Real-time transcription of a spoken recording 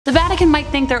might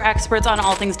think they're experts on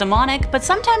all things demonic, but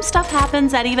sometimes stuff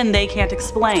happens that even they can't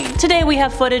explain. Today we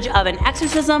have footage of an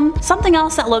exorcism, something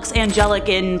else that looks angelic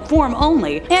in form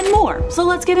only, and more, so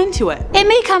let's get into it. It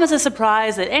may come as a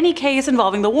surprise that any case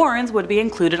involving the Warrens would be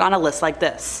included on a list like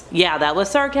this. Yeah, that was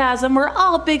sarcasm, we're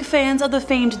all big fans of the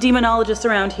famed demonologists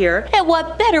around here, and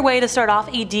what better way to start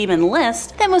off a demon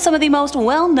list than with some of the most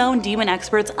well-known demon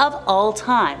experts of all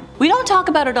time. We don't talk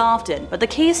about it often, but the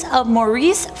case of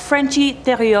Maurice Frenchy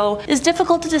Theriault is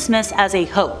difficult to dismiss as a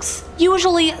hoax.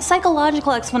 Usually,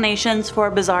 psychological explanations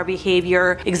for bizarre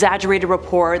behavior, exaggerated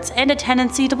reports, and a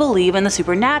tendency to believe in the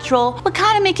supernatural would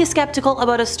kind of make you skeptical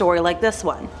about a story like this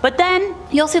one. But then,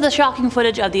 you'll see the shocking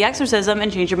footage of the exorcism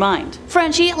and change your mind.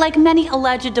 Frenchy, like many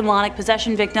alleged demonic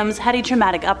possession victims, had a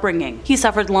traumatic upbringing. He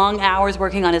suffered long hours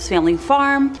working on his family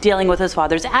farm, dealing with his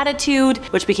father's attitude,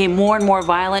 which became more and more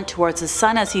violent towards his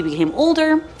son as he became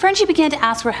older. Frenchy began to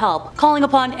ask for help, calling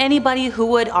upon anybody who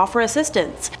would offer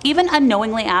assistance, even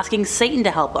unknowingly asking Satan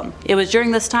to help him. It was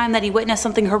during this time that he witnessed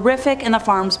something horrific in the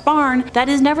farm's barn that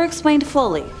is never explained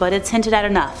fully, but it's hinted at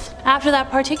enough. After that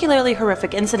particularly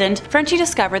horrific incident, Frenchy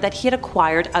discovered that he had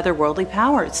acquired otherworldly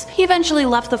powers. He eventually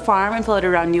left the farm and floated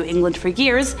around New England for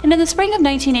years, and in the spring of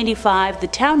 1985, the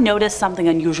town noticed something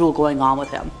unusual going on with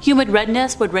him. Humid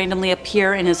redness would randomly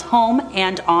appear in his home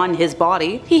and on his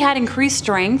body. He had increased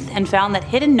strength and found that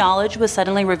hidden knowledge was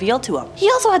suddenly revealed to him. He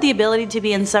also had the ability to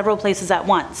be in several places at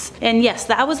once. And yes,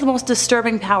 that was the most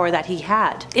disturbing power that he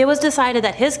had. It was decided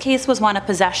that his case was one of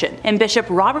possession, and Bishop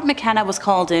Robert McKenna was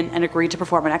called in and agreed to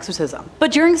perform an exorcism.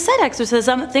 But during said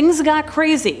exorcism, things got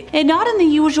crazy, and not in the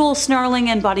usual snarling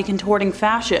and body contorting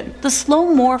fashion. The slow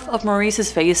morph of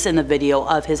Maurice's face in the video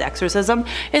of his exorcism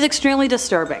is extremely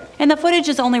disturbing, and the footage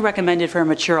is only recommended for a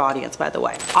mature audience, by the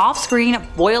way. Off-screen,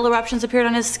 boil eruptions appeared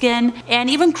on his skin, and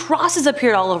even crosses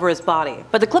appeared all over his body.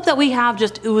 But the clip that we have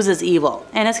just oozes evil,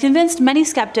 and has convinced many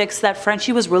skeptics that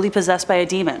Frenchy was really possessed by a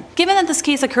demon. Given that this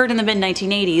case occurred in the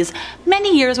mid-1980s,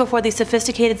 many years before the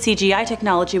sophisticated CGI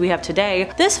technology we have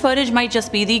today, this footage might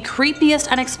just be the creepiest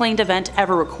unexplained event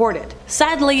ever recorded.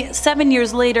 Sadly, 7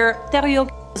 years later, Theriault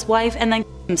killed his wife and then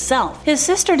himself. His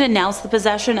sister denounced the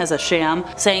possession as a sham,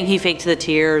 saying he faked the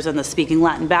tears and the speaking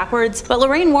Latin backwards, but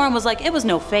Lorraine Warren was like, it was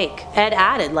no fake. Ed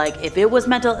added, like, if it was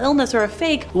mental illness or a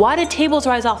fake, why did tables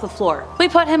rise off the floor? We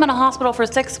put him in a hospital for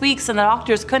 6 weeks and the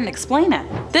doctors couldn't explain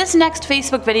it. This next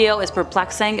Facebook video is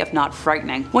perplexing, if not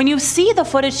frightening. When you see the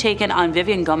footage taken on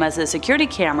Vivian Gomez's security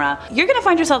camera, you're gonna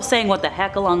find yourself saying what the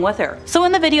heck along with her. So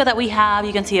in the video that we have,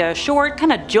 you can see a short,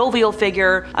 kind of jovial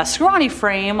figure, a scrawny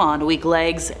frame on weak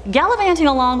legs, gallivanting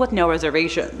along with no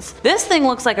reservations. This thing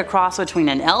looks like a cross between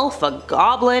an elf, a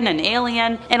goblin, an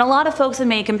alien, and a lot of folks have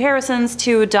made comparisons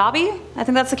to Dobby, I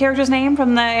think that's the character's name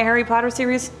from the Harry Potter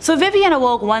series. So Vivian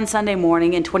awoke one Sunday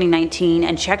morning in 2019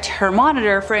 and checked her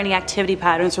monitor for any activity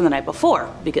patterns from the night before,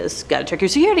 because gotta check your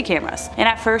security cameras. And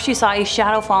at first she saw a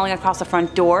shadow falling across the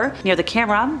front door near the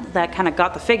camera that kind of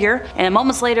got the figure, and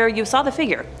moments later you saw the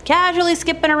figure casually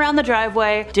skipping around the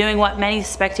driveway, doing what many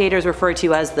spectators refer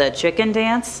to as the chicken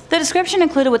dance. The description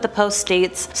included with the post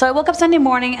states, so I woke up Sunday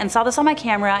morning and saw this on my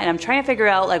camera and I'm trying to figure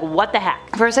out like what the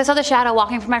heck. First I saw the shadow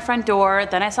walking from my front door,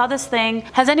 then I saw this thing.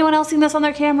 Has anyone else seen this on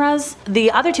their cameras?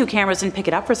 The other two cameras didn't pick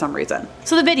it up for some reason.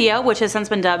 So the video, which has since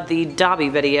been dubbed the Dobby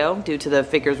video due to the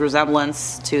figure's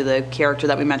resemblance to the character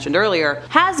that we mentioned earlier,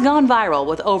 has gone viral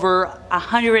with over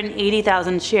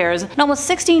 180,000 shares and almost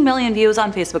 16 million views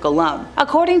on Facebook alone.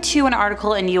 According to an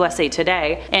article in USA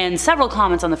Today and several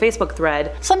comments on the Facebook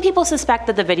thread, some people suspect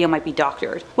that the video might be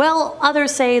doctored. Well,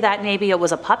 others say that maybe it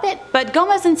was a puppet, but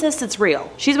Gomez insists it's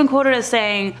real. She's been quoted as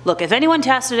saying, look, if anyone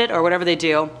tested it or whatever they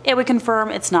do, it would confirm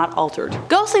it's not altered.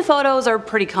 Ghostly photos are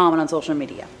pretty common on social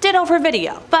media. Ditto for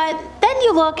video. But then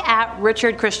you look at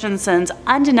Richard Christensen's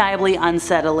undeniably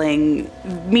unsettling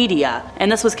media,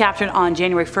 and this was captured on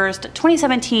January 1st,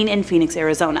 2017 in Phoenix,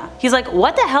 Arizona. He's like,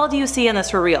 what the hell do you see in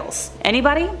this for reals?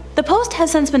 Anybody? The post has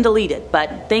since been deleted,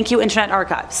 but thank you Internet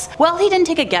Archives. Well, he didn't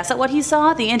take a guess at what he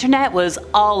saw, the internet was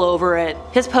all over it.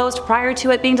 His post prior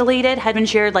to it being deleted had been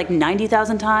shared like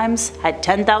 90,000 times, had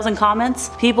 10,000 comments.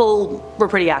 People were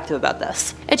pretty active about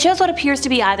this. It shows what appears to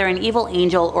be either an evil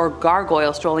angel or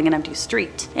gargoyle strolling an empty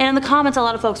street. And in the comments a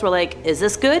lot of folks were like, is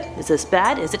this good? Is this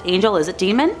bad? Is it angel? Is it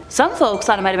demon? Some folks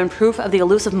thought it might have been proof of the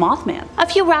elusive Mothman. A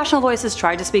few rational voices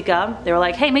tried to speak up. They were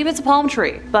like, hey, maybe it's a palm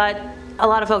tree. But A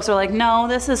lot of folks are like, no,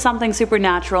 this is something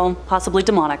supernatural, possibly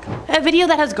demonic. A video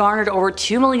that has garnered over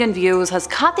 2 million views has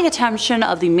caught the attention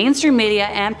of the mainstream media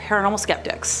and paranormal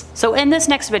skeptics. So in this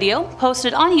next video,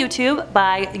 posted on YouTube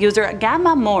by user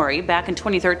Gamma Mori back in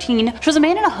 2013, shows a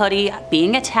man in a hoodie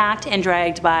being attacked and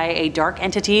dragged by a dark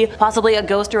entity, possibly a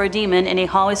ghost or a demon, in a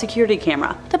hallway security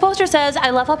camera. The poster says, "I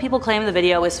love how people claim the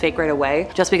video is fake right away,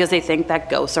 just because they think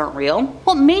that ghosts aren't real."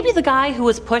 Well, maybe the guy who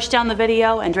was pushed down the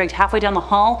video and dragged halfway down the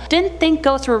hall didn't think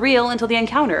ghosts were real until the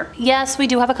encounter. Yes, we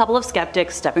do have a couple of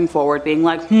skeptics stepping forward being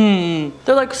like,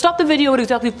 They're like, stop the video at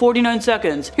exactly 49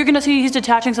 seconds. You're gonna see he's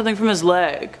detaching something from his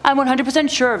leg. I'm 100%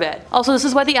 sure of it. Also, this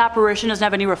is why the apparition doesn't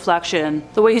have any reflection.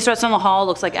 The way he starts down the hall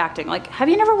looks like acting. Like, have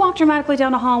you never walked dramatically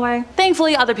down a hallway?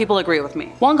 Thankfully, other people agree with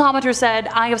me. One commenter said,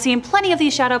 "I have seen plenty of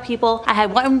these shadow people. I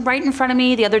had one right in front of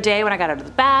me the other day when I got out of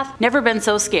the bath. Never been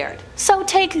so scared." So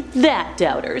take that,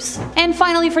 doubters. And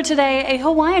finally for today, a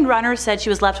Hawaiian runner said she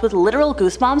was left with literal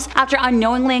goosebumps after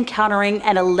unknowingly encountering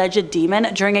an alleged demon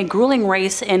during a grueling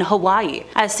race in Hawaii,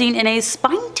 as seen in a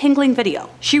spine-tingling video.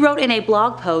 She wrote in a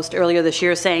blog post earlier this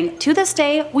year saying, "To this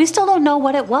day, we still don't know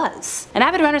what it was." An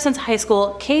avid runner since high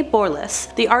school, Kay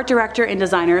Borlis, the art director and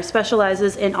designer,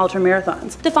 specializes in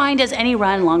ultramarathons, defined as any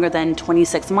run longer than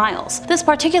 26 miles. This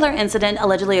particular incident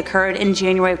allegedly occurred in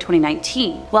January of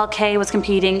 2019, while Kay was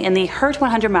competing in the Hurt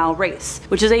 100-mile race,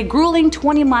 which is a grueling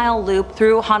 20-mile loop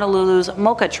through Honolulu's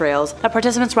Mocha trails that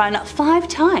participants run 5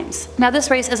 times. Now, this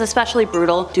race is especially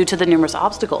brutal due to the numerous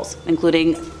obstacles,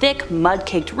 including thick,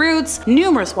 mud-caked routes,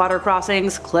 numerous water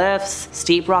crossings, cliffs,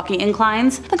 steep rocky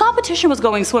inclines. The competition was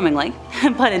going swimmingly,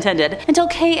 pun intended, until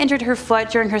Kay injured her foot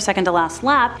during her second-to-last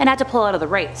lap and had to pull out of the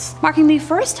race, marking the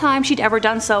first time she'd ever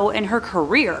done so in her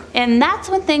career. And that's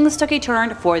when things took a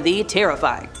turn for the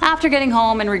terrifying. After getting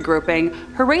home and regrouping,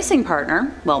 her racing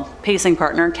partner, pacing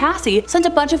partner, Cassie, sent a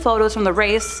bunch of photos from the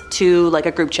race to like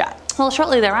a group chat. Well,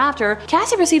 shortly thereafter,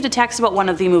 Cassie received a text about one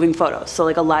of the moving photos, so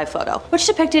like a live photo, which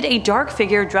depicted a dark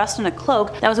figure dressed in a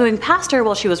cloak that was moving past her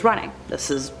while she was running.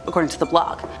 This is according to the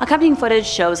blog. Accompanying footage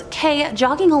shows Kay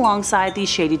jogging alongside the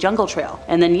shady jungle trail.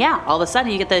 And then all of a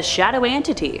sudden you get this shadowy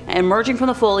entity emerging from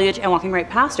the foliage and walking right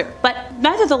past her. But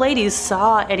neither of the ladies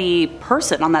saw any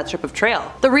person on that strip of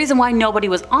trail. The reason why nobody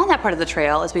was on that part of the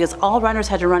trail is because all runners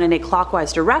had to run in a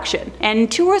clockwise direction,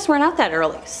 and tourists weren't out that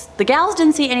early. The gals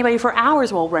didn't see anybody for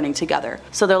hours while running together.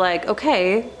 So they're like,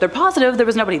 okay, they're positive there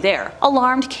was nobody there.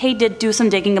 Alarmed, Kay did do some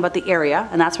digging about the area,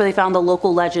 and that's where they found the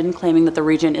local legend claiming that the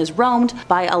region is roamed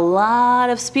by a lot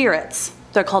of spirits.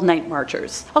 They're called night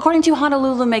marchers. According to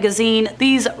Honolulu magazine,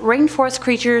 these rainforest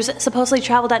creatures supposedly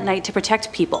traveled at night to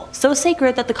protect people, so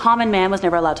sacred that the common man was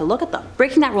never allowed to look at them.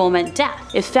 Breaking that rule meant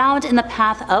death. If found in the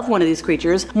path of one of these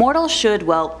creatures, mortals should,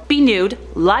 be nude,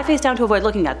 lie face down to avoid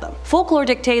looking at them. Folklore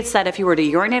dictates that if you were to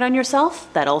urinate on yourself,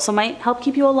 that also might help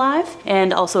keep you alive,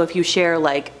 and also if you share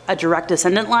like a direct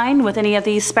descendant line with any of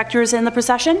these specters in the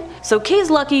procession. So Kay's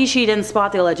lucky she didn't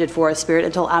spot the alleged forest spirit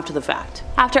until after the fact.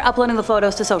 After uploading the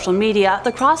photos to social media,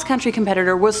 the cross-country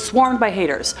competitor was swarmed by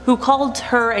haters, who called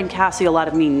her and Cassie a lot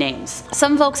of mean names.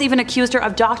 Some folks even accused her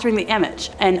of doctoring the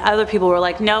image, and other people were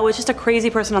like, no, it's just a crazy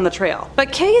person on the trail.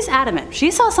 But Kay is adamant.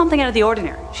 She saw something out of the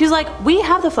ordinary. She's like, we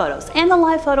have the photos and the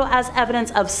live photo as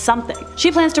evidence of something.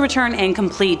 She plans to return and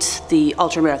complete the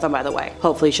ultramarathon, by the way.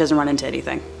 Hopefully she doesn't run into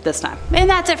anything this time. And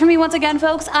that's it for me once again,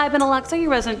 folks. I've been Alexa, your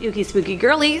resident Ookie Spooky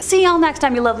Girly. See y'all next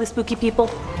time, you lovely spooky people.